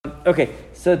Okay,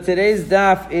 so today's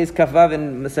daf is Kavav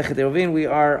in Masechet Eruvin. We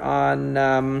are on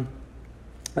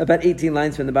about 18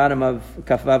 lines from the bottom of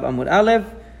Kavav Amud Aleph,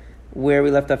 where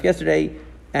we left off yesterday.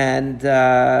 And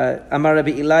Amar Rabbi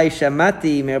Eli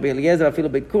Shamati, Rabbi Eliezer Afilu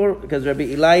Bekur, because Rabbi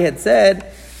Eli had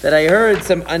said that I heard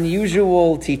some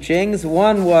unusual teachings.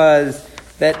 One was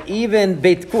that even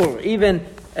Beit Kur, even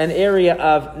an area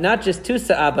of not just 2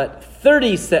 sa'ah, but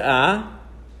 30 sa'ah,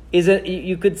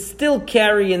 you could still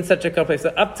carry in such a complex. So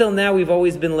up till now, we've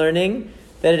always been learning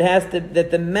that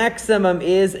that the maximum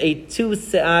is a 2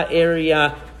 sa'ah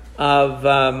area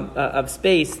of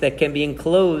space that can be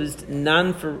enclosed,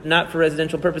 not for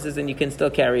residential purposes, and you can still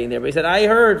carry in there. But he said, I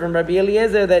heard from Rabbi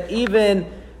Eliezer that even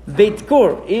Beit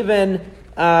Kur, even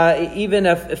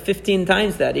 15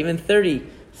 times that, even 30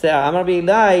 sa'ah. Amar Rabbi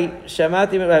Eli,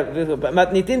 Shamati,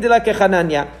 Matnitin Dila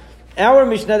Kechananya. Our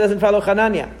Mishnah doesn't follow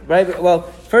Chananya, right? Well,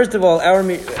 first of all, our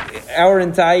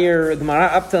entire Gemara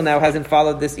up till now hasn't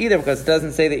followed this either, because it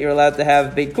doesn't say that you're allowed to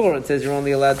have Beit Kur. It says you're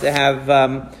only allowed to have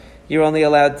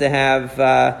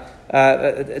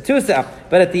 2 sa'ah.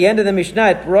 But at the end of the Mishnah,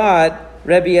 it brought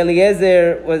Rabbi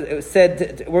Eliezer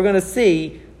said we're going to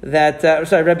see that.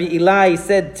 Rabbi Eli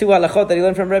said 2 halachot that he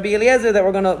learned from Rabbi Eliezer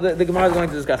that the Gemara is going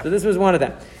to discuss. But this was one of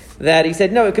them. That he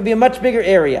said no, it could be a much bigger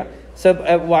area. So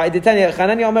why?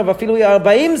 Chananya Omer v'afilu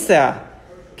 40 sa'ah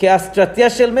ke'astratya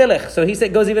shel melech. So he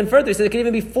said goes even further. He said it could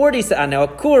even be 40 sa'ah. Now a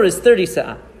kur is 30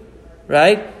 sa'ah,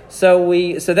 right? So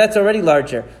that's already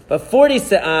larger. But 40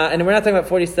 sa'ah, and we're not talking about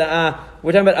 40 sa'ah.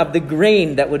 We're talking about of the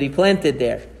grain that would be planted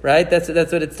there, right? That's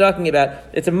what it's talking about.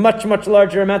 It's a much, much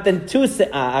larger amount than 2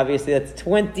 sa'ah, obviously. That's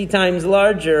 20 times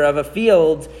larger of a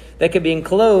field that could be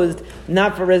enclosed,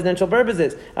 not for residential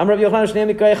purposes. And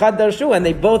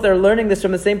they both are learning this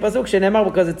from the same pasuk,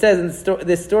 because it says in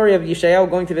this story of Yeshayahu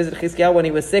going to visit Chizkiyahu when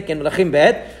he was sick in Melachim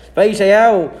Bet,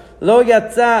 Vayishayahu lo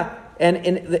yatsa, and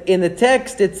in the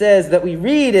text it says, that we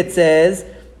read, it says,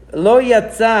 lo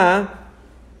yatsa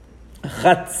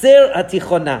Chatzer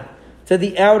Atichona, to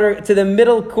the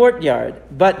middle courtyard.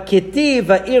 But Ketiv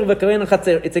Va'ir V'Karein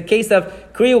Chatzer. It's a case of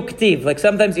Kriyu Ketiv. Like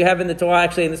sometimes you have in the Torah,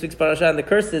 actually in this week's parasha, in the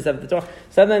curses of the Torah,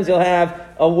 sometimes you'll have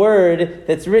a word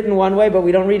that's written one way, but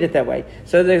we don't read it that way.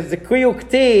 So there's the Kriyu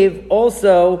Ketiv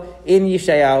also in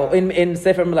Yeshayahu, in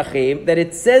Sefer Melachim, that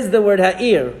it says the word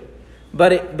Ha'ir,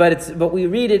 but we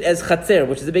read it as Chatzer,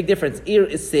 which is a big difference. Ir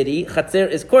is city, Chatzer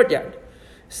is courtyard.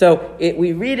 So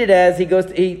we read it as he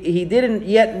didn't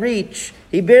yet reach,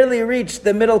 he barely reached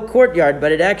the middle courtyard,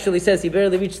 but it actually says he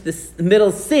barely reached the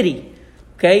middle city,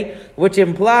 okay? Which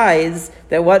implies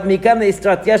that what mikam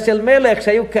istratya shel melech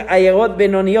shayu ka'ayarot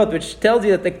benoniyot, which tells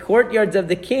you that the courtyards of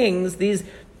the kings, these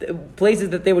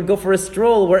places that they would go for a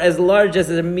stroll, were as large as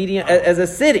a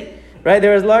city, right?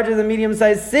 They're as large as a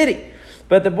medium-sized city.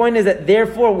 But the point is that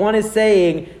therefore one is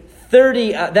saying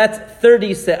 30, that's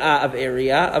 30 sa'ah of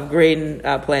area of grain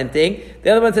planting.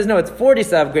 The other one says, no, it's 40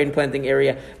 sa'ah of grain planting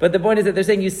area. But the point is that they're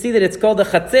saying, you see that it's called a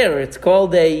chatzer, it's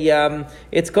called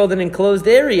an enclosed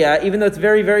area, even though it's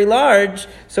very, very large.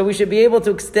 So we should be able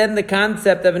to extend the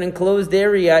concept of an enclosed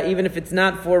area, even if it's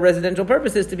not for residential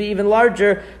purposes, to be even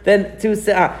larger than 2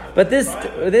 sa'ah. But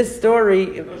this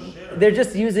story, they're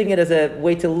just using it as a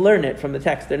way to learn it from the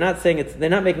text. They're not saying they're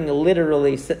not making it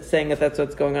literally saying that that's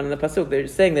what's going on in the pasuk. They're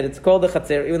saying that it's called a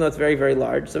chatzer, even though it's very, very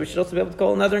large. So we should also be able to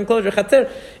call another enclosure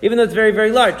chatzer, even though it's very,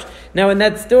 very large. Now in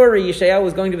that story, Yeshayahu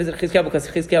was going to visit Chizkiyahu because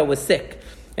Chizkiyahu was sick.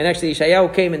 And actually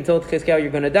Yeshayahu came and told Chizkiyahu, you're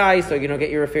going to die, so get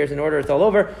your affairs in order, it's all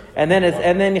over. And then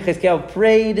Chizkiyahu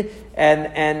prayed,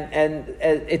 and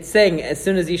it's saying as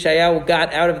soon as Yeshayahu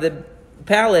got out of the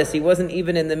palace, he wasn't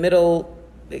even in the middle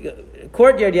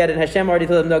courtyard yet, and Hashem already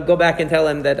told him, no, go back and tell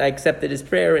him that I accepted his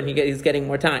prayer, and he's getting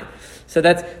more time. So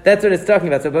that's what it's talking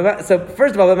about. So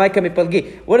first of all, what is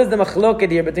the machloket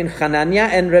here between Chananya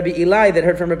and Rabbi Eli that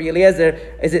heard from Rabbi Eliezer?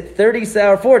 Is it 30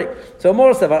 sa'ah or 40? So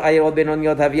more savar ayod benon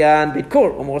yod havyan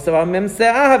bitkur, or more savar mem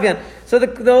sa'ah havyan. So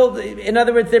in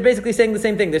other words, they're basically saying the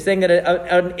same thing. They're saying that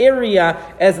an area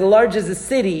as large as a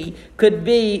city could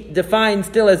be defined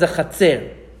still as a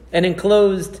chatzer, an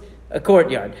enclosed a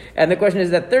courtyard. And the question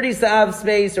is that 30 sa'ah of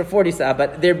space or 40 sa'ah,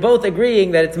 but they're both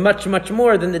agreeing that it's much, much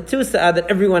more than the 2 sa'ah that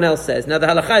everyone else says. Now the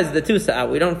halakha is the 2 sa'ah.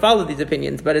 We don't follow these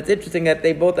opinions, but it's interesting that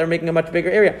they both are making a much bigger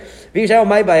area.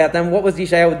 What was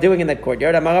Yeshayahu doing in that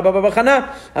courtyard?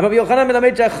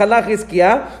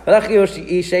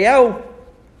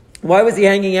 Why was he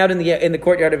hanging out in the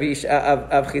courtyard of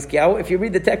Chizkiyahu? If you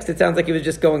read the text, it sounds like he was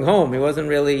just going home. He wasn't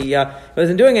really he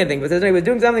wasn't doing anything. But he was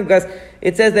doing something because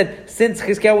it says that since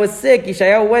Chizkiyahu was sick,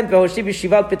 Yeshayahu went v'hoshiv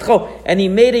yeshiva pitcho, and he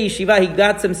made a yeshiva. He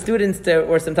got some students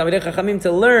or some Talmidei Chachamim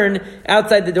to learn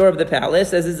outside the door of the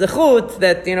palace as a zechut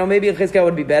that maybe Chizkiyahu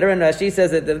would be better. And Rashi says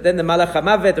that then the Malach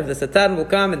Hamavet or the Satan will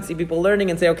come and see people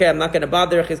learning and say, okay, I'm not going to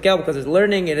bother Chizkiyahu because it's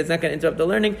learning and it's not going to interrupt the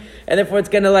learning, and therefore it's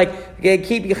going to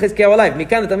keep Chizkiyahu alive.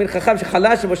 Which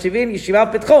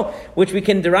we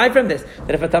can derive from this,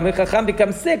 that if a Talmid Chacham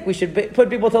becomes sick, we should put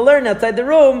people to learn outside the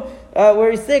room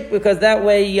where he's sick, because that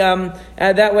way the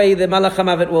Malach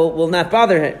Hamavet will not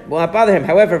bother him.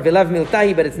 However, Vilav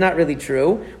Miltahi, but it's not really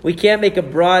true. We can't make a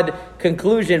broad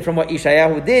conclusion from what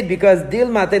Yeshayahu did, because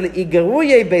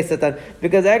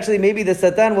because actually maybe the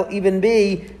Satan will even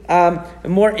be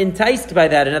more enticed by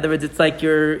that. In other words, it's like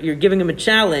you're giving him a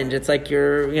challenge. It's like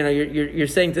you're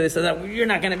saying to the Satan, you're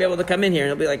not going to be able to come in here, and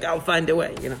he'll be like, I'll find a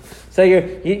way. So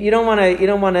you don't want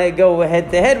to go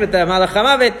head to head with the Malach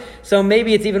Hamavet. So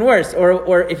maybe it's even worse.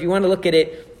 Or if you want to look at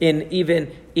it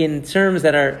in terms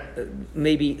that are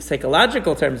maybe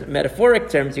psychological terms, metaphoric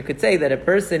terms, you could say that a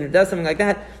person who does something like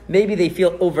that, maybe they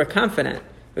feel overconfident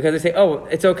because they say, oh,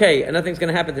 it's okay, and nothing's going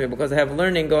to happen to me because I have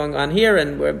learning going on here,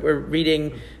 and we're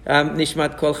reading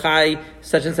Nishmat Kol Chai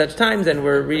such and such times, and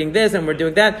we're reading this, and we're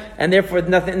doing that, and therefore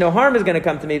no harm is going to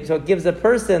come to me. So it gives a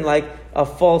person like a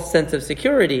false sense of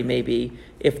security, maybe,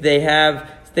 if they have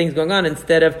things going on,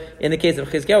 instead of, in the case of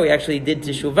Chizkiyahu, he actually did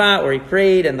teshuvah, or he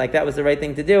prayed, and like that was the right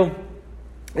thing to do,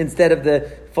 instead of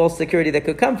the false security that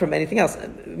could come from anything else.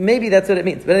 Maybe that's what it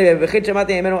means. But anyway, we're going to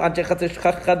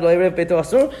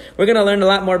learn a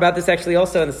lot more about this actually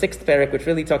also in the 6th parak, which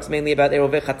really talks mainly about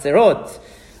Erovei Chatzerot,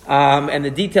 and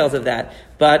the details of that.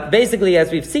 But basically,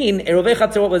 as we've seen, Erovei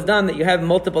Chatzerot was done that you have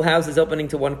multiple houses opening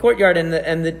to one courtyard,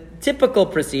 and the typical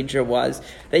procedure was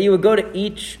that you would go to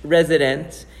each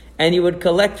resident and you would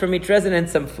collect from each resident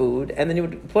some food, and then you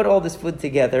would put all this food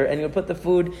together, and you would put the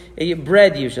food,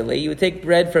 bread usually, you would take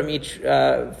bread from each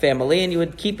family, and you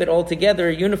would keep it all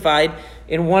together, unified,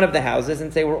 in one of the houses,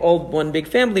 and say, we're all one big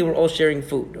family, we're all sharing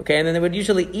food, okay? And then they would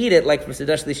usually eat it, like for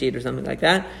Seudah Shlishit or something like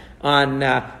that, on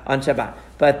Shabbat.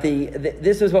 But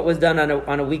this was what was done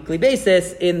on a weekly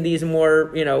basis in these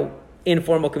more,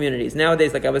 informal communities.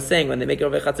 Nowadays, like I was saying, when they make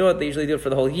Erovei Chatzerot, they usually do it for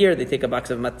the whole year. They take a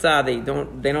box of matzah. They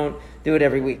don't do it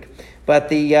every week.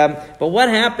 But what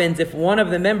happens if one of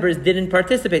the members didn't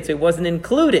participate, so he wasn't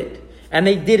included, and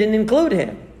they didn't include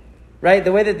him? Right?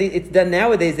 The way that it's done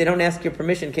nowadays, they don't ask your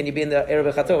permission, can you be in the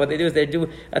Eruv Chatzot? What they do is they do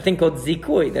a thing called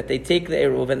zikui, that they take the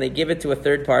Eruv and they give it to a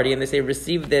third party, and they say,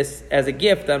 receive this as a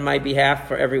gift on my behalf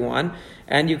for everyone.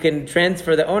 And you can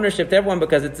transfer the ownership to everyone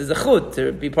because it's a zechut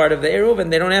to be part of the Eruv,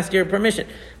 and they don't ask your permission.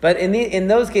 But in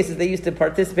those cases, they used to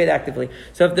participate actively.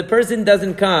 So if the person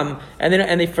doesn't come,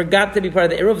 and they forgot to be part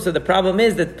of the Eruv, so the problem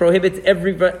is that prohibits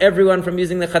everyone from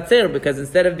using the Chatzer, because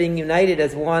instead of being united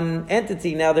as one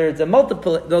entity, now there's a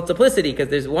multiplicity, because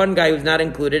there's one guy who's not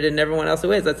included and everyone else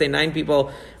who is. Let's say 9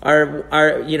 people are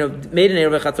made an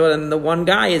Eruv Chatzot, and the one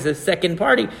guy is a second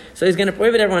party. So he's going to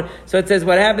prohibit everyone. So it says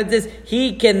what happens is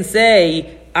he can say,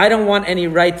 I don't want any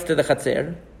rights to the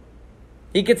Chatzer.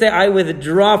 He could say, I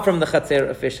withdraw from the Chatzer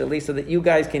officially so that you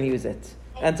guys can use it.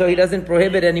 And so he doesn't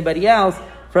prohibit anybody else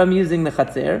from using the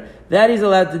Chatzer. That he's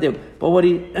allowed to do.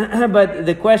 But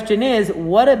the question is,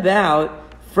 what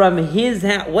about from his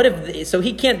house? So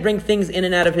he can't bring things in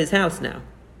and out of his house now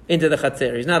into the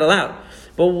Chatzer. He's not allowed.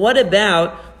 But what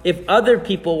about if other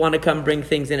people want to come bring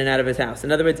things in and out of his house?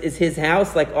 In other words, is his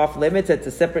house like off limits? It's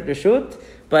a separate reshut,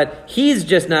 but he's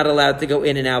just not allowed to go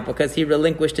in and out because he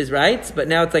relinquished his rights, but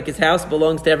now it's like his house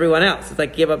belongs to everyone else. It's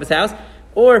like he gave up his house.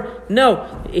 Or, no,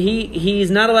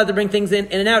 he's not allowed to bring things in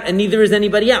and out, and neither is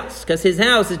anybody else, because his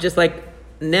house is just like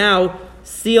now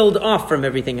sealed off from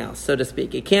everything else, so to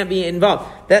speak. It can't be involved.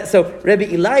 So Rabbi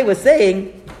Eli was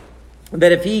saying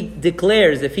that if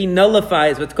he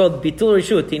nullifies what's called bitul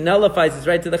reshut, he nullifies his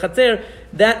right to the chatzer,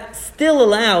 that still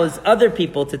allows other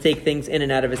people to take things in and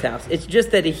out of his house. It's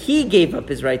just that he gave up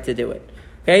his right to do it.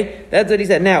 Okay? That's what he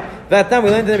said. Now, we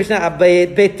learned in the Mishnah,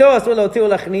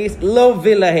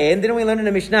 didn't we learn in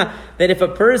the Mishnah that if a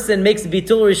person makes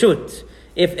bitul reshut,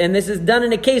 and this is done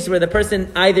in a case where the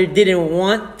person either didn't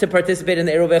want to participate in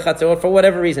the Eruv Chatzor for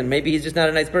whatever reason, maybe he's just not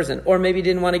a nice person, or maybe he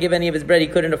didn't want to give any of his bread, he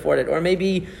couldn't afford it, or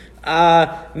maybe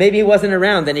he wasn't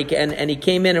around and he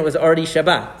came in and it was already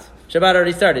Shabbat. Shabbat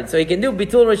already started, so he can do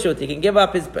bitul reshut. He can give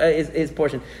up his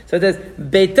portion. So it says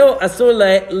beito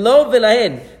asur lo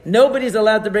v'lahen. Nobody's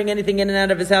allowed to bring anything in and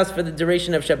out of his house for the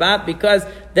duration of Shabbat, because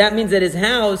that means that his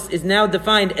house is now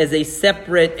defined as a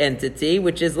separate entity,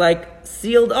 which is like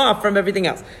sealed off from everything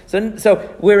else. So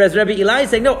whereas Rabbi Eli is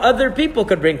saying, no, other people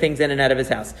could bring things in and out of his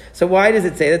house. So why does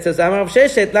it say that? So Amar Rav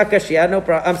Sheshet, la kashia, no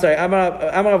problem. I'm sorry, Amar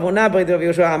Rav Huna, Rav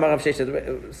Yehoshua, Amar Rav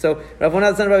Sheshet. So Rav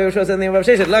Huna, the son of Rav Yehoshua, said the name of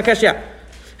Rav Sheshet, la kashia.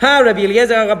 Rabbi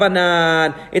Eliezer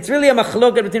Rabbanan. It's really a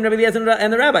machloket between Rabbi Eliezer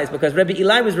and the rabbis, because Rabbi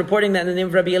Eli was reporting that in the name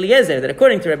of Rabbi Eliezer, that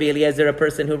according to Rabbi Eliezer, a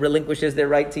person who relinquishes their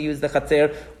right to use the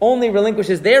chatzer only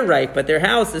relinquishes their right, but their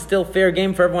house is still fair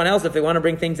game for everyone else. If they want to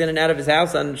bring things in and out of his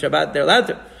house on Shabbat, they're allowed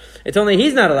to. It's only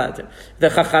he's not allowed to. The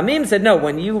Chachamim said, no,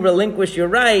 when you relinquish your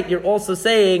right, you're also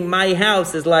saying my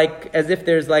house is like, as if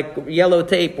there's like yellow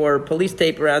tape or police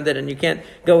tape around it and you can't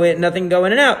go in, nothing go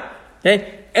in and out.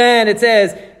 Okay? And it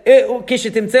says, okay,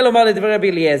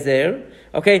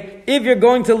 if you're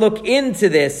going to look into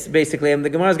this, basically, and the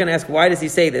Gemara is going to ask, why does he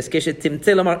say this?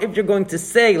 If you're going to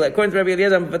say, like, according to Rabbi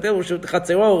Eliezer,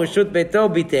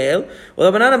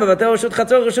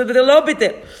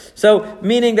 so,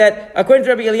 meaning that, according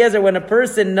to Rabbi Eliezer, when a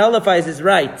person nullifies his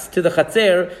rights to the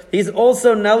chatzer, he's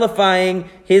also nullifying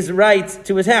his rights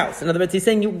to his house. In other words, he's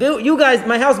saying, you guys,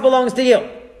 my house belongs to you.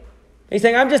 He's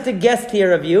saying, I'm just a guest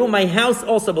here of you. My house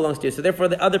also belongs to you. So therefore,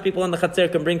 the other people in the chatzer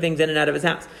can bring things in and out of his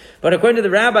house. But according to the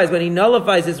rabbis, when he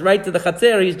nullifies his right to the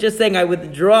chatzer, he's just saying, I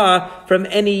withdraw from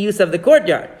any use of the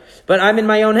courtyard. But I'm in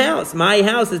my own house. My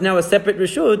house is now a separate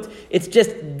reshut. It's just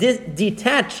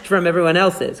detached from everyone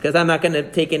else's, because I'm not going to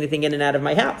take anything in and out of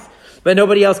my house. But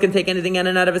nobody else can take anything in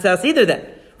and out of his house either then.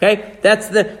 Okay, that's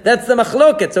the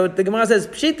machloket. So the Gemara says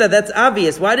pshita. That's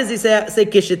obvious. Why does he say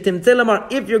kishetim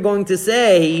tilamar? If you're going to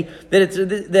say that it's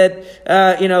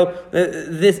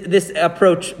this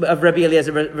approach of Rabbi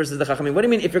Eliezer versus the Chachamim. What do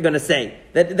you mean? If you're going to say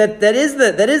that is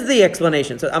the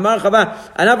explanation. So Amar Chava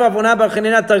Anav Avona Bar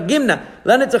Chanina Targimna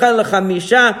Lanetzuchal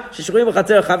LeChamisha Shishruim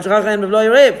B'Chatzer Chav Shachachem V'Lo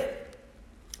Yerev.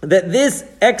 That this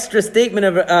extra statement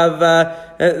of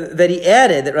that he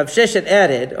added, that Rav Sheshet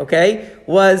added, okay,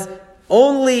 was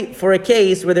only for a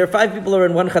case where there are 5 people who are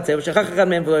in one chatzer,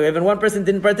 and one person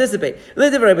didn't participate.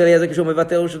 There's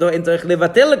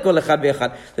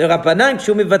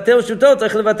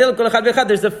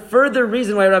a further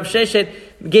reason why Rav Sheshet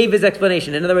gave his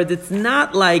explanation. In other words, it's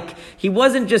not like he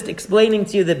wasn't just explaining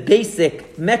to you the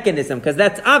basic mechanism, because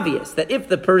that's obvious, that if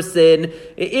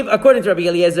according to Rabbi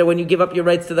Eliezer, when you give up your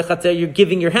rights to the chatzer, you're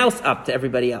giving your house up to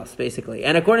everybody else, basically.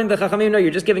 And according to the Chachamim, no,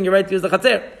 you're just giving your right to use the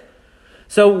chatzer.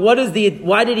 So why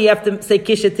did he have to say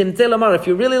kishetim telamar? If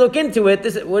you really look into it,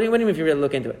 what do you mean if you really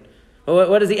look into it?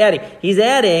 What is he adding? He's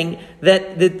adding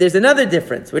that there's another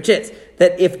difference, which is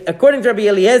that if, according to Rabbi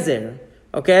Eliezer,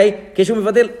 okay, he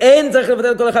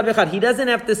doesn't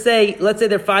have to say, let's say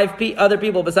there are 5 other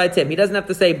people besides him. He doesn't have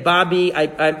to say, Bobby,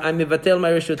 I'm mivatel my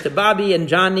reshut to Bobby and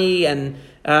Johnny and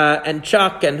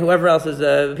Chuck and whoever else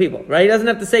is people, right? He doesn't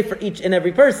have to say for each and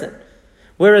every person.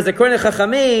 Whereas according to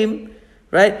Chachamim,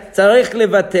 right? Tzarich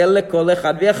levatel lekol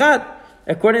echad v'echad.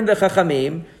 According to the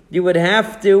Chachamim, he would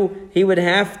have to be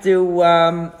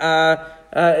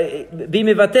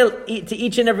mivatel to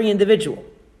each and every individual.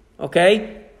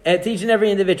 Okay? To each and every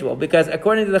individual. Because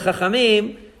according to the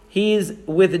Chachamim, he's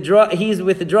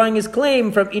withdrawing his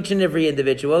claim from each and every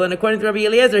individual. And according to Rabbi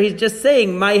Eliezer, he's just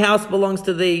saying, my house belongs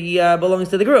to the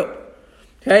group.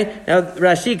 Okay? Now,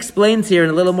 Rashi explains here in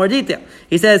a little more detail.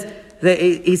 He says,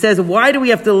 why do we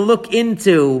have to look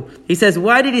into? He says,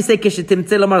 why did he say kishetim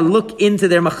tzilamar? Look into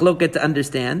their machloket to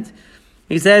understand.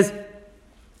 He says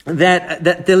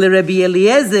that the Rabbi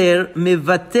Eliezer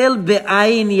mivatel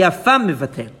be'ayin yafa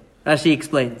mivatel. Rashi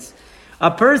explains, a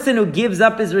person who gives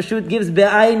up his reshut gives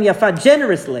be'ayin yafa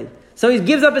generously. So he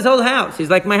gives up his whole house.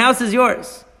 He's like, my house is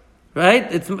yours, right?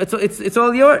 It's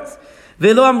all yours.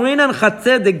 Velo amrinan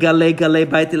chatzer de gale gale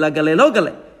baiti la gale lo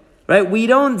gale. Right? We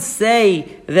don't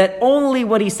say that only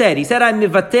what he said. He said, I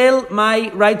mivatel my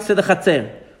rights to the chatzer.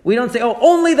 We don't say,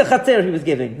 only the chatzer he was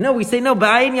giving. No, we say, no,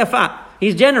 ba'ayin yafa.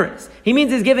 He's generous. He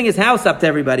means he's giving his house up to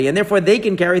everybody, and therefore they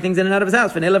can carry things in and out of his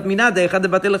house. And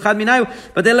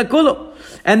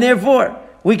therefore,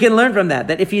 we can learn from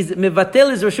that if he's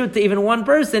mivatel his reshut to even one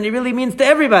person, it really means to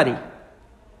everybody.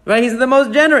 Right? He's the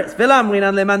most generous. And we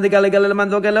don't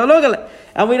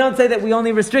say that we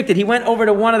only restricted. He went over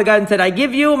to one of the guys and said, I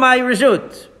give you my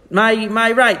reshut,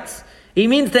 my rights. He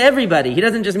means to everybody. He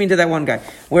doesn't just mean to that one guy.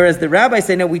 Whereas the rabbis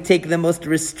say, no, we take the most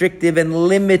restrictive and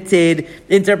limited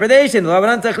interpretation. Meaning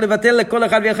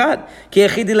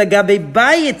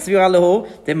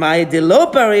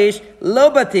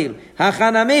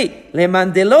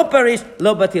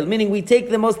we take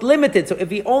the most limited. So if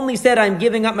he only said, I'm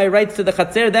giving up my rights to the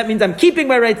chatzer, that means I'm keeping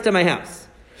my rights to my house.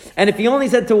 And if he only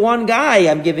said to one guy,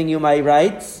 I'm giving you my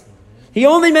rights, he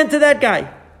only meant to that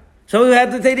guy. So we have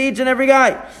to take each and every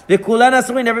guy. The kulan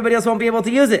asurin, everybody else won't be able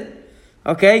to use it.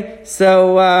 Okay,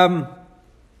 so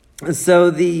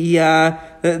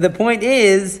the point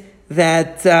is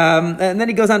that, and then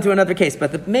he goes on to another case.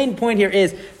 But the main point here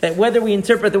is that whether we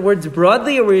interpret the words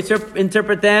broadly or we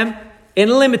interpret them in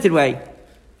a limited way.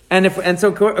 And so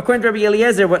according to Rabbi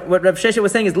Eliezer, what Rav Sheshet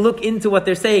was saying is look into what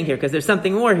they're saying here, because there's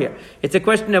something more here. It's a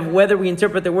question of whether we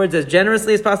interpret the words as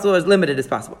generously as possible or as limited as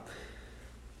possible.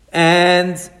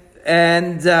 And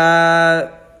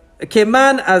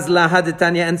Keman as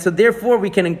lahadetanya, and so therefore we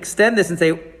can extend this and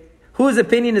say, whose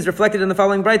opinion is reflected in the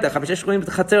following Braita?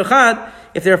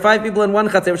 If there are 5 people in one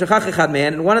chatzer,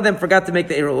 and one of them forgot to make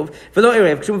the eruv,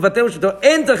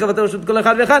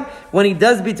 when he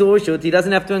does bitul reshut, he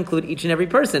doesn't have to include each and every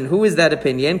person. Who is that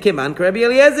opinion? Keman Rabbi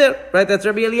Eliezer, right? That's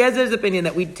Rabbi Eliezer's opinion,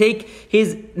 that we take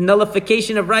his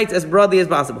nullification of rights as broadly as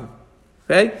possible.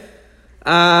 Okay?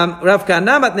 Rav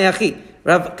Kana matneachi.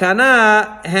 Rav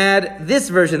Kana had this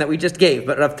version that we just gave,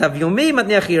 but Rav Tavyomi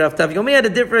matneachi. Rav Tavyomi had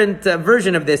a different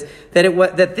version of this.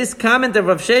 That this comment of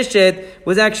Rav Sheshet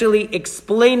was actually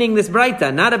explaining this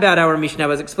Braita, not about our Mishnah. It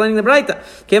was explaining the Braita.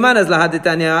 Keman az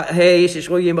lahadetanya hey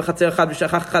sheshroyim b'chatzer echad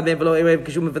v'shachach echad me'en v'lo erev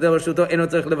kishum mevatel reshuto eno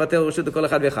tzarich levatel reshuto kol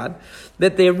echad v'echad.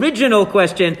 That the original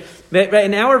question, right,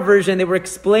 in our version, they were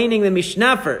explaining the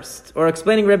Mishnah first, or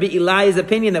explaining Rabbi Eli's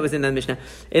opinion that was in the Mishnah.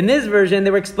 In this version, they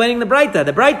were explaining the Braita.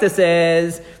 The Braita says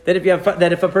that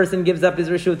if a person gives up his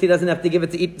reshut, he doesn't have to give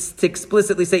it to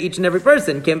explicitly say each and every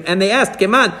person. And they asked,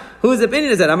 Keman, whose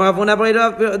opinion is that? Amar Rav Huna bar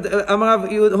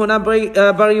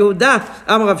Yehuda,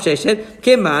 Amar Rav Sheshet,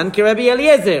 Keman ki Rabbi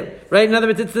Eliezer. Right? In other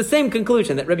words, it's the same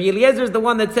conclusion, that Rabbi Eliezer is the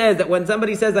one that says that when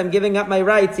somebody says, I'm giving up my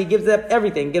rights, he gives up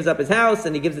everything. He gives up his house,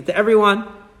 and he gives it to everyone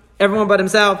but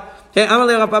himself. Right?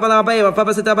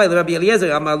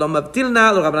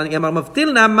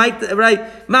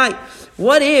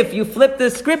 What if you flip the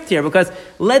script here? Because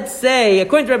let's say,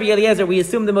 according to Rabbi Eliezer, we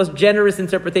assume the most generous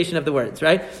interpretation of the words,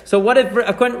 right? So what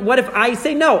if I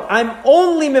say, no, I'm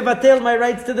only mevatel my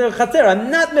rights to the chatzer, I'm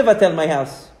not mevatel my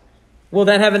house? Will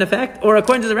that have an effect? Or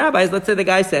according to the rabbis, let's say the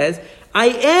guy says, I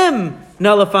am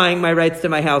nullifying my rights to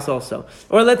my house also.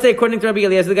 Or let's say, according to Rabbi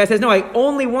Eliezer, the guy says, no, I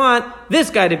only want this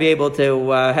guy to be able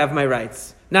to have my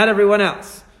rights, not everyone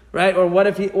else, right? Or what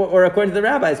if or according to the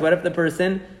rabbis, what if the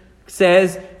person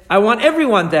says, I want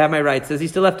everyone to have my rights? Does he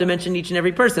still have to mention each and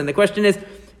every person? The question is,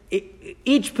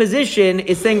 each position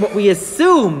is saying what we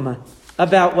assume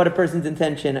about what a person's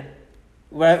intention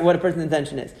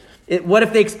is. What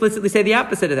if they explicitly say the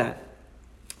opposite of that?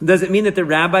 Does it mean that the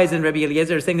rabbis and Rabbi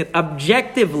Eliezer are saying that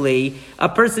objectively, a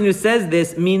person who says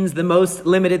this means the most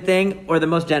limited thing or the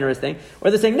most generous thing? Or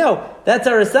they're saying, no, that's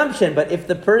our assumption, but if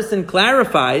the person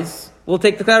clarifies, we'll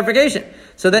take the clarification.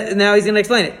 So that now he's going to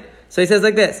explain it. So he says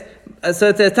like this. So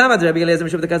it says, Tamad Rabbi Eliezer,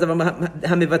 Mishum Tekasav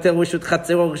HaMivatel Reshut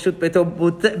Chatzer or Reshut Beto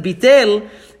Bitel.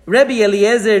 Rabbi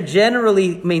Eliezer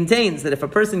generally maintains that if a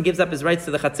person gives up his rights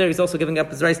to the Chatzer, he's also giving up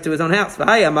his rights to his own house.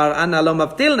 V'hai Amar Anna Lo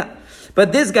Mavtilna.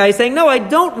 But this guy is saying, no, I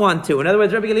don't want to. In other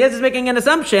words, Rabbi Eliezer is making an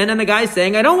assumption, and the guy is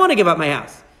saying, I don't want to give up my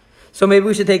house. So maybe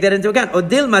we should take that into account.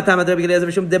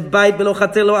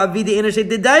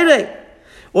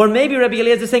 Or maybe Rabbi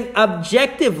Eliezer is saying,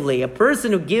 objectively, a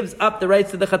person who gives up the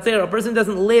rights to the chatzer, a person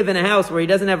doesn't live in a house where he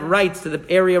doesn't have rights to the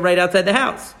area right outside the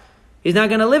house. He's not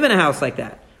going to live in a house like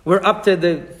that. We're up to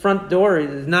the front door,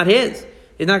 it's not his.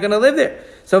 He's not going to live there.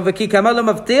 So, lav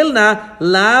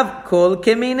kol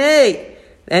keminei.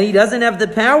 And he doesn't have the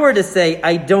power to say,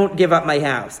 I don't give up my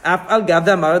house.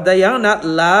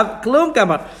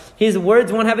 His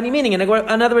words won't have any meaning. In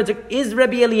other words, is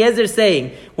Rabbi Eliezer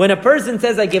saying, when a person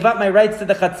says, I give up my rights to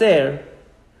the chatzer,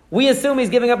 we assume he's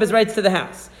giving up his rights to the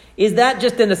house. Is that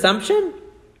just an assumption?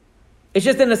 It's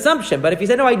just an assumption. But if he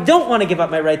said, no, I don't want to give up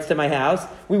my rights to my house,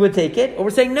 we would take it. Or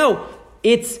we're saying, no,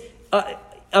 it's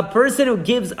a person who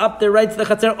gives up their rights to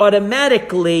the chatzer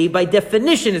automatically, by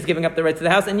definition, is giving up the rights to the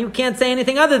house, and you can't say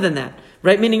anything other than that.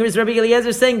 Right? Meaning, is Rabbi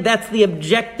Eliezer saying that's the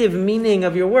objective meaning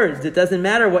of your words. It doesn't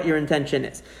matter what your intention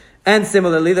is. And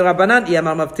similarly, the Rabbanan,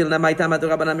 Yamar Mavtilna, Maitama, the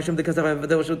Rabbanan, Mishum de Kasav,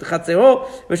 Reshut Chatzero,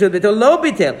 Reshut Betel Lo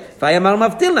Bitel. Vayamar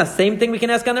Mavtilna. Same thing we can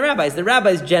ask on the rabbis. The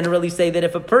rabbis generally say that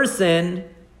if a person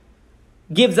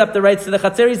gives up the rights to the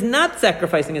Chatzero, he's not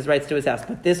sacrificing his rights to his house.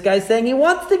 But this guy's saying he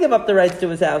wants to give up the rights to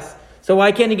his house. So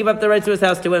why can't he give up the rights to his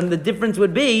house to him? The difference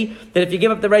would be that if you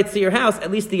give up the rights to your house,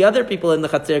 at least the other people in the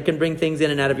Chatzero can bring things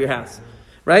in and out of your house.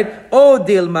 Right? Or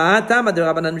maybe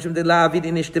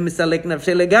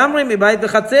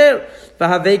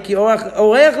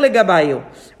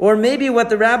what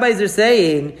the rabbis are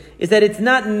saying is that it's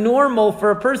not normal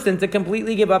for a person to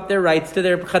completely give up their rights to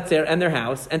their chatzer and their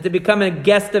house and to become a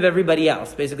guest of everybody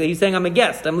else. Basically, he's saying, I'm a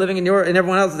guest. I'm living in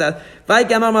everyone else's house.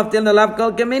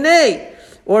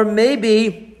 Or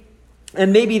maybe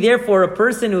And maybe, therefore, a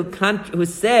person who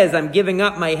says, I'm giving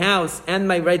up my house and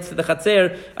my rights to the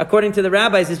Chatzer, according to the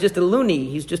rabbis, is just a loony.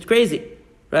 He's just crazy,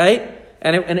 right?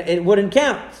 And it wouldn't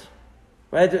count,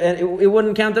 right? And it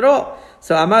wouldn't count at all.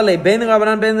 So, Amar le ben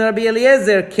Rabbanan ben Rabbi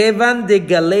Eliezer, kevan de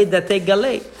galei date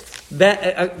galei.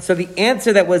 So the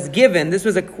answer that was given, this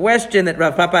was a question that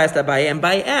Rav Papa asked Abaye, and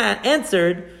Abaye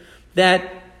answered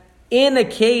that in a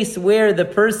case where the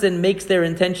person makes their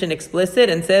intention explicit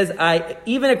and says,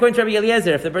 even according to Rabbi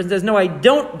Eliezer, if the person says, no, I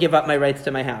don't give up my rights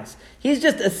to my house, he's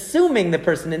just assuming the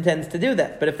person intends to do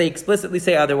that. But if they explicitly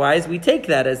say otherwise, we take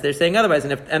that as they're saying otherwise.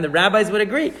 And the rabbis would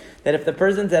agree that if the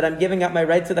person said, I'm giving up my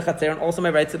rights to the Chatzer and also my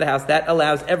rights to the house, that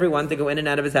allows everyone to go in and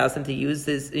out of his house and to use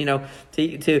his,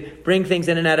 to bring things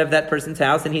in and out of that person's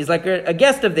house. And he's like a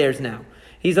guest of theirs now.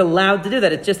 He's allowed to do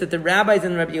that. It's just that the rabbis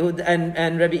and Rabbi Yehuda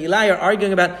and Rabbi Eli are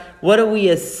arguing about what do we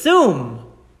assume,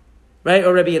 right?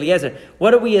 Or Rabbi Eliezer,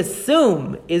 what do we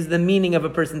assume is the meaning of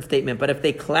a person's statement? But if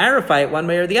they clarify it one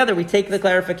way or the other, we take the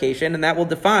clarification, and that will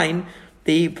define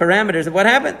the parameters of what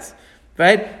happens,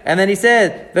 right? And then he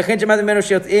said, "This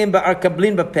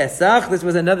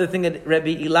was another thing that Rabbi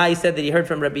Eli said that he heard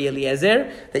from Rabbi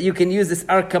Eliezer, that you can use this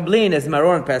arkablin as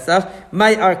maror on Pesach.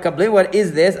 My arkablin, what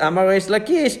is this? Amar Reish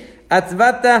Lakish.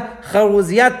 Atzvata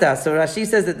charuziata. So Rashi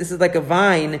says that this is like a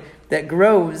vine that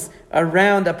grows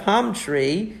around a palm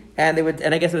tree, and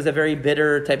I guess it was a very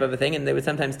bitter type of a thing, and they would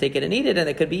sometimes take it and eat it, and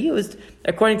it could be used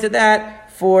according to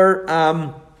that for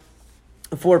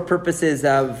purposes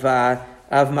of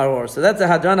maror. So that's a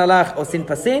hadran alach osin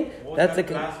pasin. That's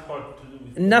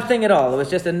nothing at all. It was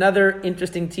just another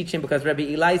interesting teaching because Rabbi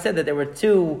Eli said that there were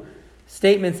two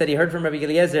statements that he heard from Rabbi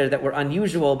Eliezer that were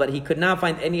unusual, but he could not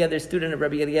find any other student of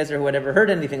Rabbi Eliezer who had ever heard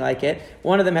anything like it.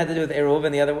 One of them had to do with Eruv,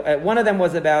 and the other, one of them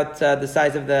was about the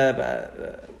size of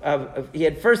the. He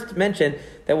had first mentioned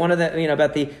that one of the,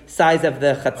 about the size of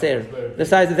the Chatzer, the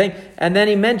size of the thing, and then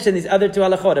he mentioned these other two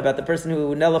halachot about the person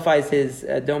who nullifies his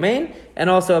domain, and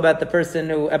also about the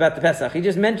person about the Pesach. He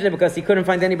just mentioned it because he couldn't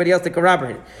find anybody else to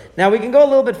corroborate it. Now we can go a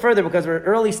little bit further because we're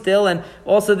early still, and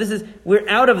also we're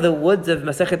out of the woods of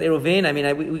Masechet Eruvin. I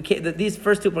mean, we can't, these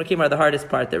first two parakim are the hardest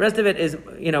part. The rest of it is,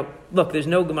 look, there's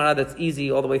no Gemara that's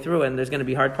easy all the way through, and there's going to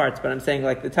be hard parts. But I'm saying,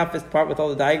 like, the toughest part with all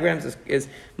the diagrams is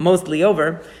mostly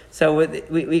over. So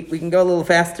we can go a little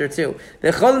faster too.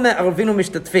 This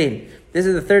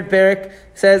is the third parak. It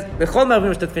says,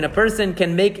 a person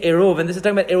can make eruv, and this is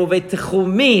talking about eruvei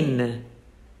techumin,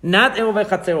 not eruvei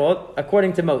chatzerot,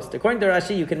 according to most. According to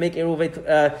Rashi, you can make eruv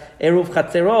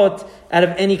chatzerot out of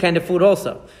any kind of food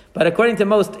also. But according to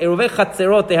most, eruvei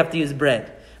chatzerot, they have to use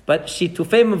bread. But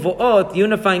shitufei mevuot,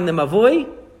 unifying the mavui,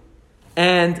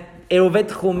 and eruvei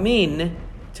techumin,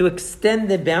 to extend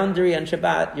the boundary on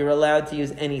Shabbat, you're allowed to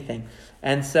use anything.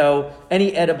 And so,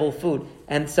 any edible food.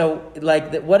 And so,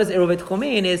 what does Eruvei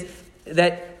Techumin is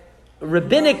that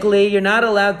rabbinically, you're not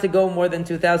allowed to go more than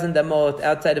 2,000 damot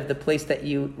outside of the place that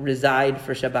you reside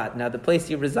for Shabbat. Now, the place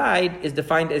you reside is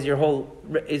defined as your whole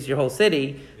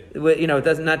city. It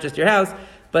doesn't, not just your house.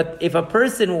 But if a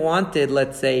person wanted,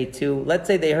 let's say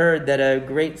they heard that a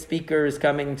great speaker is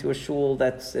coming to a shul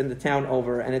that's in the town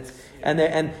over, and it's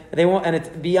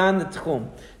beyond the tchum.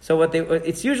 So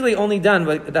it's usually only done.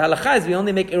 But the halacha is we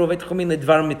only make eruvei tchumin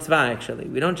ledvar mitzvah. Actually,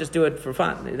 we don't just do it for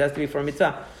fun. It has to be for a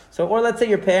mitzvah. So, or let's say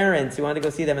your parents, you want to go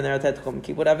see them and they're at tchum,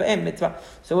 keep whatever mitzvah.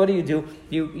 So what do?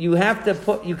 You have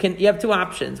to you have two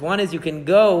options. One is you can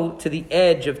go to the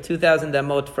edge of 2,000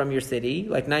 amot from your city,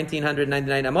 like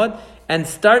 1,999 amot, and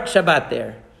start Shabbat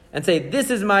there, and say, this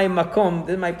is my makom,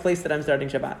 this is my place that I'm starting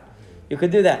Shabbat. You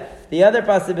could do that. The other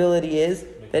possibility is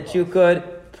that you could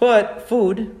put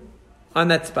food on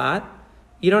that spot.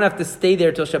 You don't have to stay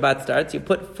there till Shabbat starts. You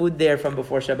put food there from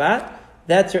before Shabbat.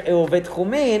 That's your eruvei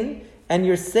techumin, and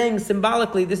you're saying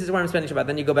symbolically, this is where I'm spending Shabbat.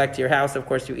 Then you go back to your house. Of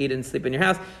course, you eat and sleep in your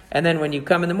house. And then when you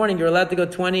come in the morning, you're allowed to go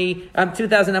 2,000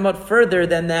 amot further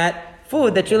than that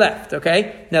food that you left.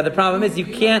 Okay. Now the problem is you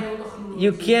can't.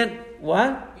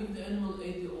 What?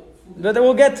 But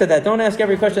we'll get to that. Don't ask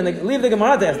every question. Leave the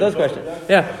Gemara to ask those questions.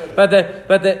 Yeah, but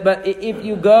if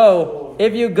you go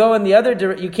in the other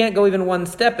direction, you can't go even one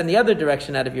step in the other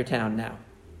direction out of your town now,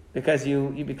 because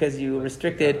you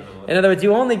restricted. In other words,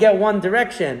 you only get one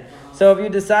direction. So if you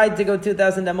decide to go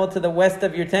 2,000 amot to the west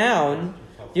of your town,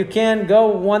 you can go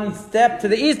one step to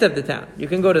the east of the town. You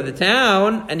can go to the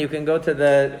town, and you can go to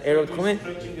the Eruvei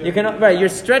Techumin. You're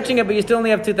stretching it, but you still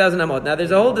only have 2,000 amot. Now,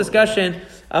 there's a whole discussion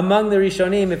among the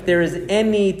Rishonim if there is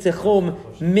any Techum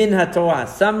min haTorah.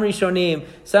 Some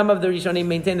of the Rishonim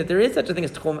maintain that there is such a thing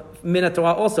as tchum min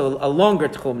haTorah, also a longer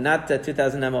tchum, not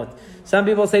 2,000 amot. Some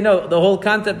people say no, the whole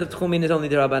concept of tchumin is only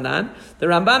the Rabbanan. The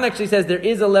Ramban actually says there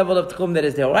is a level of tchum that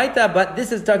is deoraita, but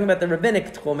this is talking about the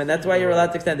rabbinic tchum, and that's why you're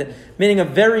allowed to extend it. Meaning a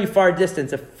very far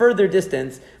distance, a further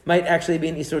distance, might actually be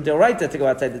an isur deoraita to go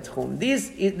outside the tchum.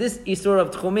 This isur of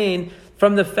tchumin,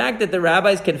 from the fact that the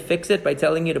rabbis can fix it by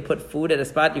telling you to put food at a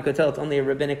spot, you could tell it's only a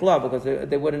rabbinic law because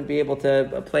they wouldn't be able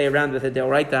to play around with a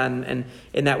deoraita and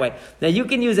in that way. Now you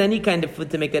can use any kind of food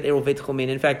to make that eruvet tchumin.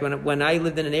 In fact, when I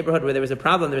lived in a neighborhood where there was a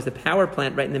problem, there was a power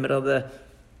plant right in the middle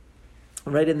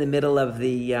of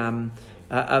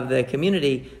the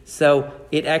community, so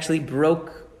it actually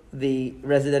broke the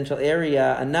residential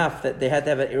area enough that they had to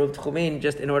have an eruv tchumin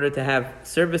just in order to have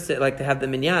service, like to have the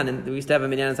minyan. And we used to have a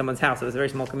minyan in someone's house. It was a very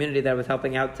small community that I was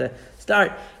helping out to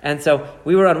start. And so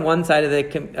we were on one side of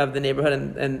the neighborhood,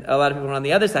 and a lot of people were on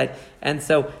the other side. And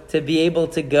so to be able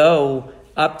to go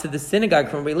up to the synagogue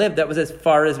from where we lived, that was as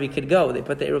far as we could go. They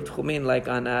put the eruv tchumin like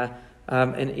on a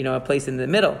place in the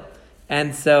middle.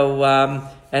 And so,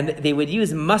 and they would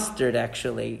use mustard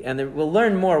actually, and we'll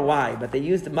learn more why. But they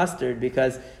used mustard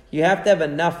because you have to have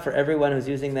enough for everyone who's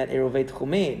using that eruvet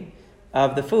tchumin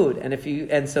of the food. And if you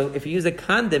use a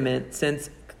condiment, since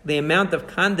the amount of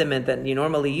condiment that you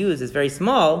normally use is very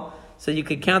small, so you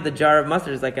could count the jar of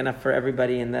mustard as like enough for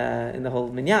everybody in the whole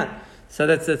minyan. So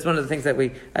that's one of the things that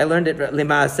I learned it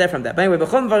lima'aseh from that. But anyway,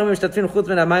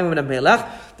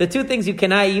 the two things you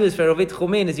cannot use for eruvet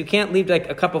tchumin is you can't leave like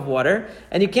a cup of water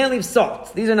and you can't leave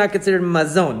salt. These are not considered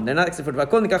mazon. They're not considered food.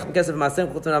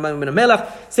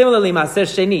 Similarly, maser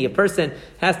sheni. A person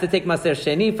has to take maser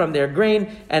sheni from their grain,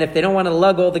 and if they don't want to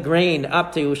lug all the grain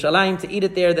up to Yerushalayim to eat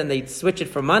it there, then they switch it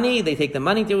for money. They take the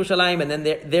money to Yerushalayim, and then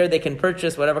there they can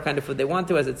purchase whatever kind of food they want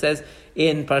to, as it says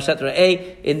in Parashat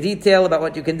Re'eh in detail about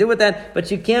what you can do with that.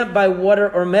 But you can't buy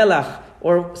water or melach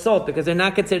or salt because they're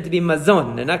not considered to be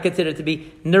mazon. They're not considered to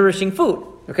be nourishing food.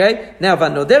 Okay? Now,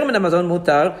 vanoder min hamazon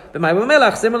mutar b'may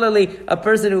melach. Similarly, a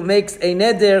person who makes a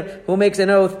neder, who makes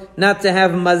an oath not to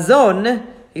have mazon,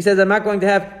 he says, I'm not going to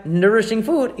have nourishing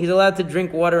food. He's allowed to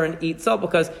drink water and eat salt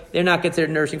because they're not considered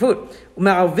nourishing food.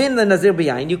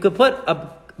 You could put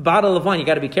a bottle of wine, you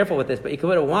got to be careful with this, but you could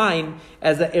put a wine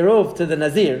as an eruv to the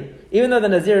nazir, even though the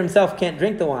nazir himself can't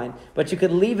drink the wine, but you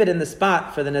could leave it in the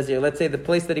spot for the nazir. Let's say the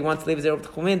place that he wants to leave his eruv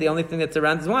tchumin, the only thing that's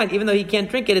around is wine, even though he can't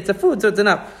drink it, it's a food, so it's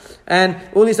enough. And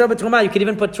you could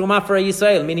even put truma for a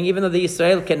Yisrael, meaning even though the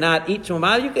Yisrael cannot eat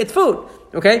truma, it's food.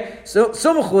 Okay? So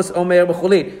Sumuchus Omer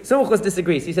B'chulin. Sumuchus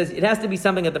disagrees. He says it has to be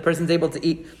something that the person's able to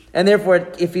eat, and therefore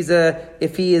if he is a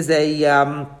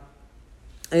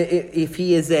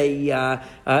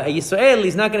Yisrael,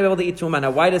 he's not going to be able to eat truma.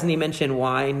 Now, why doesn't he mention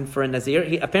wine for a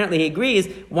nazir? Apparently he agrees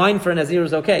wine for a nazir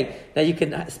is okay. Now, you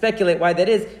can speculate why that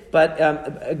is, but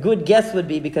a good guess would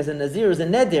be because a nazir is a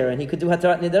neder, and he could do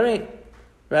hatarat nedarim,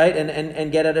 right?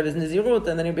 And get out of his nazirut,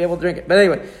 and then he'll be able to drink it. But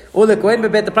anyway,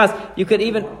 you could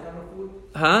even...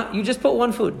 You just put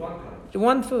one food.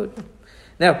 One food.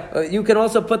 Now, you can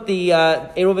also put the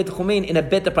eruvet tchumin in a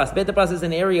bet pras. Bet pras is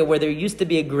an area where there used to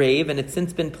be a grave, and it's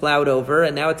since been plowed over,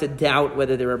 and now it's a doubt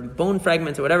whether there are bone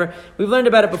fragments or whatever. We've learned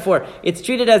about it before. It's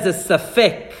treated as a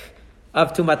safek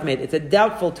of tumat met. It's a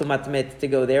doubtful tumat met to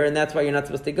go there, and that's why you're not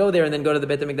supposed to go there and then go to the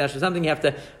Beit HaMikdash or something. You have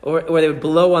to, or they would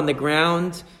blow on the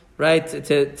ground, right,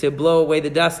 to blow away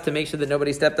the dust to make sure that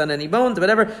nobody stepped on any bones,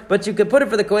 whatever. But you could put it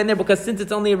for the kohen there because since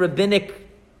it's only a rabbinic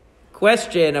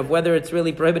question of whether it's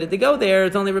really prohibited to go there,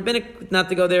 it's only rabbinic not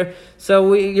to go there,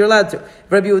 so you're allowed to.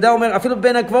 Rabbi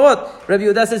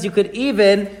Yehuda says you could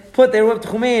even put the eruv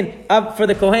tchumin up for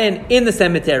the kohen in the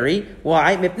cemetery.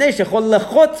 Why? Because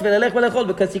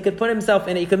he could put himself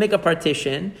in it. He could make a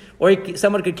partition, or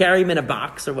someone could carry him in a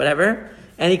box or whatever,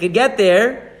 and he could get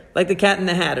there like the Cat in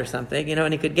the Hat or something,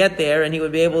 and he could get there and he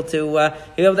would be able to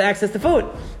access the food.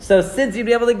 So since you'd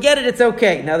be able to get it, it's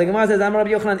okay. Now the Gemara says, Amar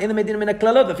Rabbi Yochanan, in the Medina min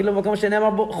haklalot, afilu b'makom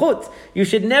shene'emar chutz. You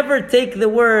should never take the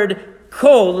word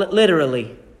kol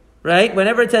literally, right?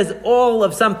 Whenever it says all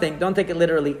of something, don't take it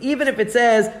literally. Even if it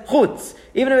says chutz,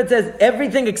 even if it says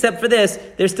everything except for this,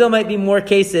 there still might be more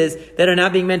cases that are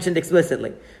not being mentioned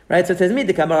explicitly. Right, so it says, since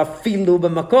Rabbi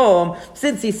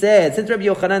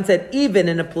Yochanan said, even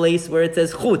in a place where it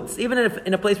says chutz, even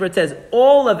in a place where it says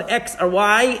all of X or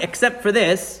Y except for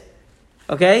this,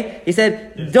 okay, he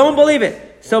said, don't believe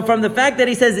it. So from the fact that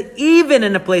he says, even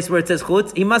in a place where it says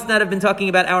chutz, he must not have been talking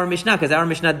about our Mishnah, because our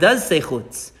Mishnah does say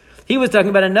chutz. He was talking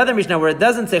about another Mishnah where it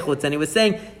doesn't say chutz, and he was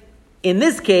saying, in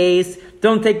this case,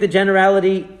 don't take the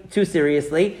generality too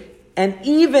seriously, And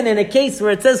even in a case where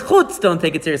it says chutz, don't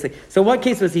take it seriously. So what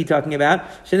case was he talking about?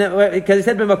 Because he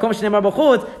said,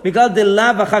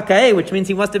 which means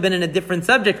he must have been in a different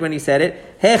subject when he said it.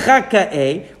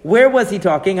 Where was he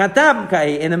talking? In the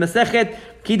Masechet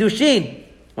Kiddushin.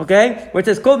 Okay? Where it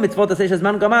says, Kol mitzvot aseh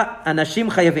shezman gama,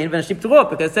 anashim chayavin, v'anashim pturot.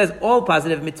 Because it says all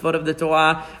positive mitzvot of the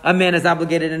Torah, a man is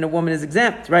obligated and a woman is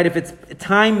exempt. Right? If it's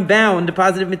time-bound,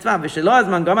 positive mitzvah, v'shelo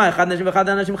azman gama, echad nashim v'echad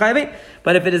anashim chayavin.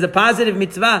 But if it is a positive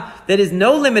mitzvah that is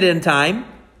no limit in time,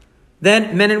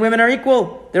 then men and women are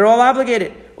equal. They're all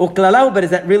obligated. Uklalahu, but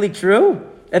is that really true?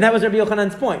 And that was Rabbi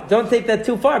Yochanan's point. Don't take that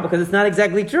too far because it's not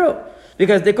exactly true.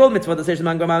 Because they call mitzvot aseh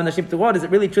shezman gama, anashim pturot. Is it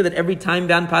really true that every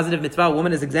time-bound positive mitzvah, a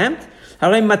woman is exempt?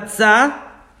 Haray matzah.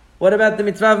 What about the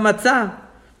mitzvah of matzah?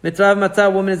 Mitzvah of matzah, a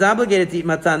woman is obligated to eat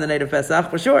matzah on the night of Pesach,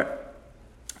 for sure.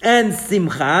 And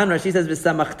simcha, Rashi says,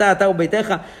 v'samachta ata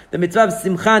u'beitecha, the mitzvah of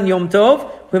simcha and yom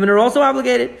tov, women are also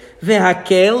obligated.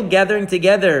 V'hakel, gathering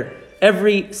together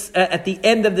at the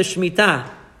end of the Shemitah,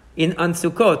 on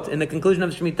Sukkot, in the conclusion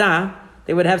of the Shemitah,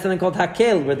 they would have something called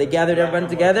hakel, where they gathered everyone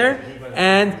together,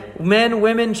 and men,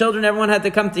 women, children, everyone had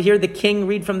to come to hear the king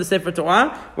read from the Sefer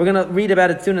Torah. We're going to read about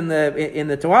it soon in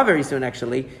the Torah, very soon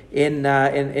actually, in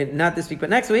not this week but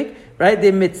next week, right?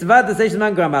 The mitzvah the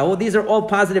shezman gama. Well, these are all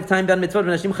positive time-bound mitzvot,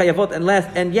 v'nashim chayavot,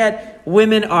 and yet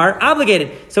women are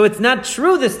obligated. So it's not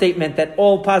true, the statement that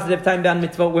all positive time-bound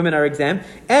mitzvot women are exempt.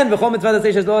 And v'chol mitzvah the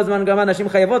shezman gama nashim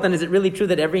chayavot. And is it really true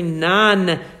that every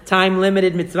non-time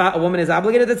limited mitzvah a woman is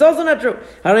obligated? That's also not true.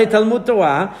 Harei Talmud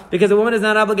Torah, because a woman is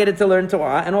not obligated to learn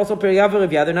Torah, and also Periyah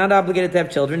v'Rivya, they're not obligated to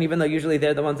have children, even though usually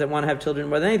they're the ones that want to have children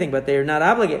more than anything, but they're not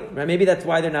obligated. Right? Maybe that's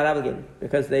why they're not obligated,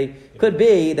 because they could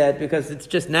be that because it's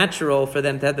just natural for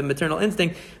them to have the maternal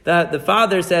instinct. The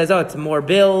father says, it's more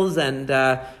bills and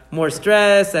more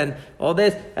stress and all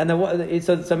this, and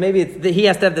so maybe he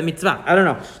has to have the mitzvah. I don't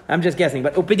know. I'm just guessing.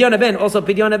 But Pidyon Ben, also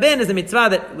Pidyon Ben is a mitzvah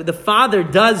that the father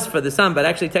does for the son, but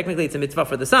actually technically it's a mitzvah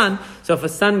for the son. So if a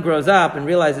son grows up and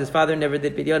realizes his father never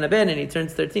did Pidyon Ben and he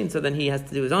turns 13, so then he has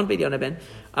to do his own Pidyon Ben.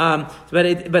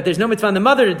 But there's no mitzvah on the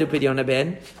mother to do Pidyon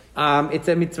Ben. It's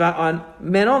a mitzvah on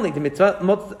men only. The mitzvah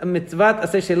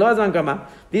aseh shelo azman gama.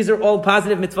 These are all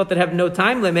positive mitzvot that have no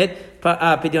time limit.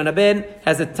 Pidyon Ben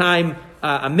has a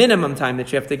minimum time that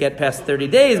you have to get past 30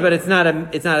 days, but it's not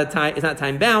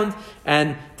time bound.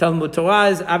 And Talmud Torah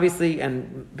is obviously,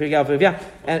 and Periyah v'Rivya,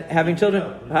 and having children,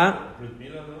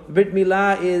 Brit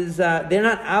Milah is they're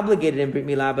not obligated in Brit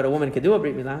Milah, but a woman can do a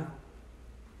Brit Milah.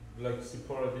 Like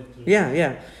Sipporah did too.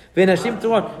 Yeah. V'nashim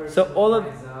Torah. So all of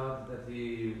that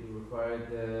he required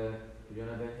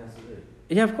Pidyon Ben has to do.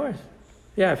 Yeah, of course.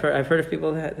 Yeah, I've heard of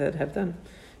people that have done.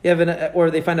 Yeah,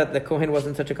 or they find out the Kohen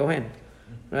wasn't such a Kohen.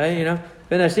 Right,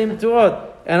 v'nashim turot,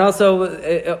 and also,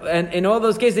 and in all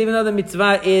those cases, even though the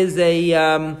mitzvah is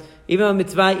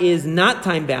not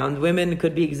time bound, women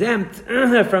could be exempt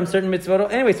from certain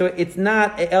mitzvot. Anyway, so it's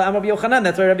not. Rabbi Yochanan.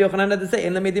 That's why Rabbi Yochanan had to say,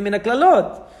 "En lamedim min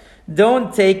klalot."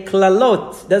 Don't take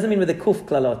klalot. Doesn't mean with a kuf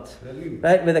klalot,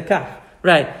 right? With a kaf,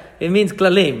 right? It means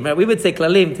klalim. Right? We would say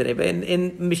klalim today, but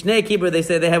in Mishneh Hebrew they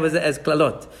say they have as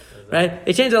klalot. Right?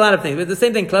 They change a lot of things. But the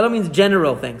same thing, klalot means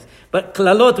general things. But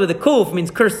klalot with a kuf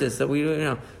means curses. So we,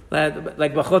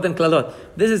 like bachot and klalot.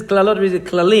 This is klalot,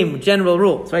 klalim, general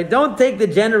rules. Right? Don't take the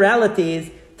generalities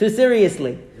too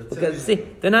seriously. Because see,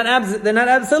 they're not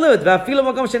absolute.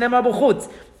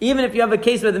 Even if you have a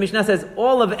case where the Mishnah says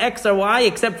all of X are Y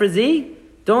except for Z,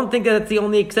 don't think that that's the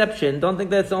only exception. Don't think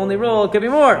that's the only rule. It could be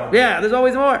more. Yeah, there's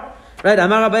always more. Right? We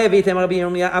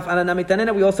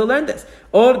also learned this.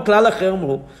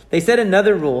 They said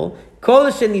another rule.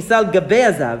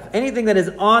 Anything that is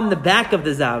on the back of the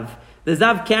zav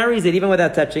carries it even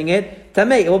without touching it.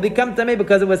 Tamei. It will become tamei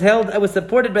because it was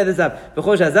supported by the zav.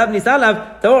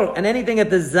 And anything that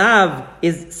the zav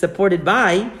is supported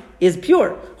by is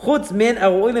pure. We're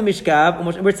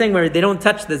saying where they don't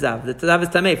touch the zav. The zav is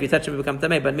tamei. If you touch it, it will become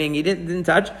tamei. But meaning you didn't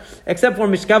touch, except for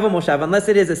mishkav or moshav, unless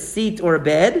it is a seat or a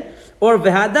bed, or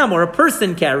v'hadam, or a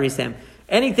person carries him.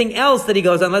 Anything else that he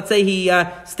goes on, let's say he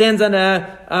stands on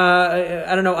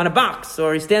on a box,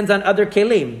 or he stands on other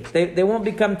kelim. They won't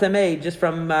become tamei just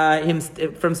from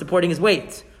from supporting his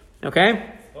weight. Okay?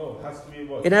 It has to be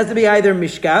what? It has to be either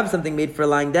mishkav, something made for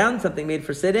lying down, something made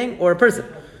for sitting, or a person.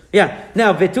 Yeah.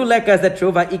 Now, vetu leka, is that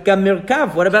true? Va'ika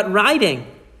mirkav. What about riding?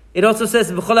 It also says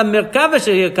v'chola mirkav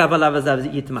asher yirkav alav azav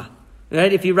yitma.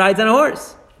 Right? If he rides on a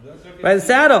horse. By the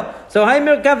saddle. So, hay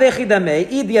mirkav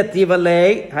v'echidamei, id yativ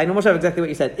alei. Hay no Moshe, exactly what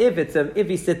you said. If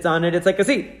he sits on it, it's like a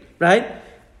seat. Right?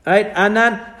 Right?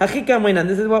 Anan hachika moinan.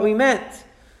 This is what we meant.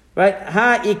 Right?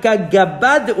 Ha'ika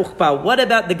gabad uchpa. What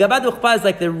about the gabad uchpa? Is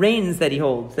like the reins that he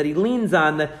holds, that he leans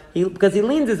on, because he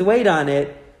leans his weight on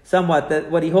it. somewhat that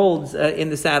what he holds in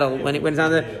the saddle when it's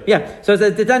on the So it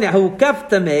says Titania hukaf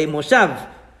tamei moshav,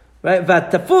 right?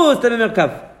 Vatafus tamei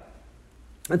merkav.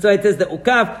 And so it says the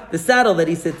ukav, the saddle that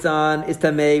he sits on, is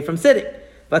tamei from sitting.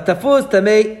 Vatafus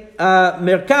tamei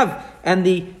merkav, and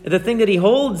the thing that he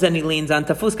holds and he leans on,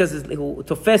 tafus, because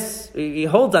tofes, he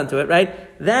holds onto it,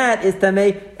 right? That is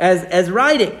tamei as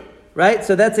riding. Right?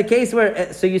 So that's a case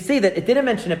where, so you see that it didn't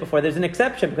mention it before. There's an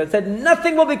exception because it said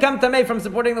nothing will become tamei from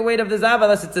supporting the weight of the zav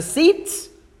unless it's a seat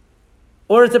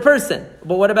or it's a person.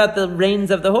 But what about the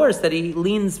reins of the horse that he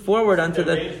leans forward onto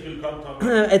the reins will come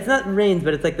tamei. It's not reins,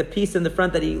 but it's like the piece in the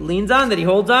front that he leans on, that he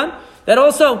holds on. That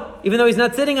also, even though he's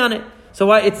not sitting on it. So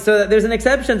there's an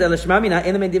exception to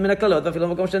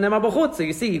so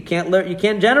you see, you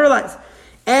can't generalize.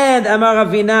 And Amar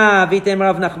Ravina, Vitem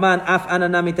Rav Nachman, Af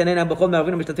Anana Mitanena B'chol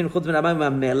Me'avinu Mishtatin Chutz V'Namayim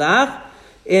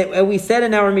V'Melach. We said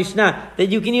in our Mishnah that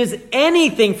you can use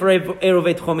anything for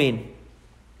Eruvet Chomin,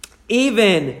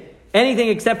 even anything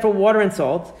except for water and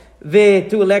salt.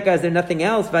 Ve'tu'uleka, is there nothing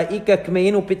else? Va'ika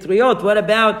Kmeinu Pitriot. What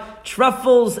about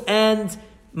truffles and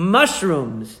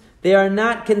mushrooms? They are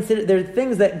not considered. They're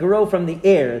things that grow from the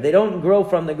air. They don't grow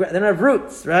from the ground. They don't have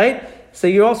roots, right? So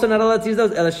you're also not allowed to use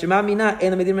those. So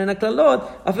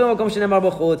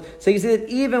you see that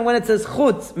even when it says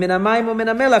chutz, min hamayim u'min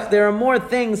hamelach, there are more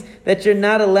things that you're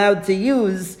not allowed to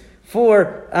use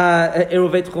for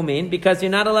eruvet chumin, because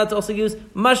you're not allowed to also use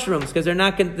mushrooms, because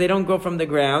they don't grow from the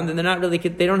ground, and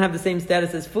they don't have the same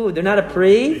status as food. They're not a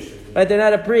pri, right? They're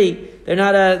not a pri. They're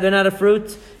not a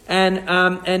fruit.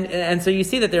 And so you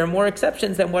see that there are more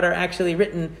exceptions than what are actually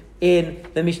written in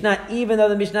the Mishnah, even though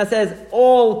the Mishnah says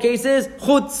all cases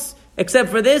chutz except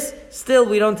for this. Still,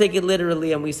 we don't take it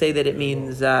literally, and we say that it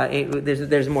means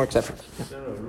there's more exceptions.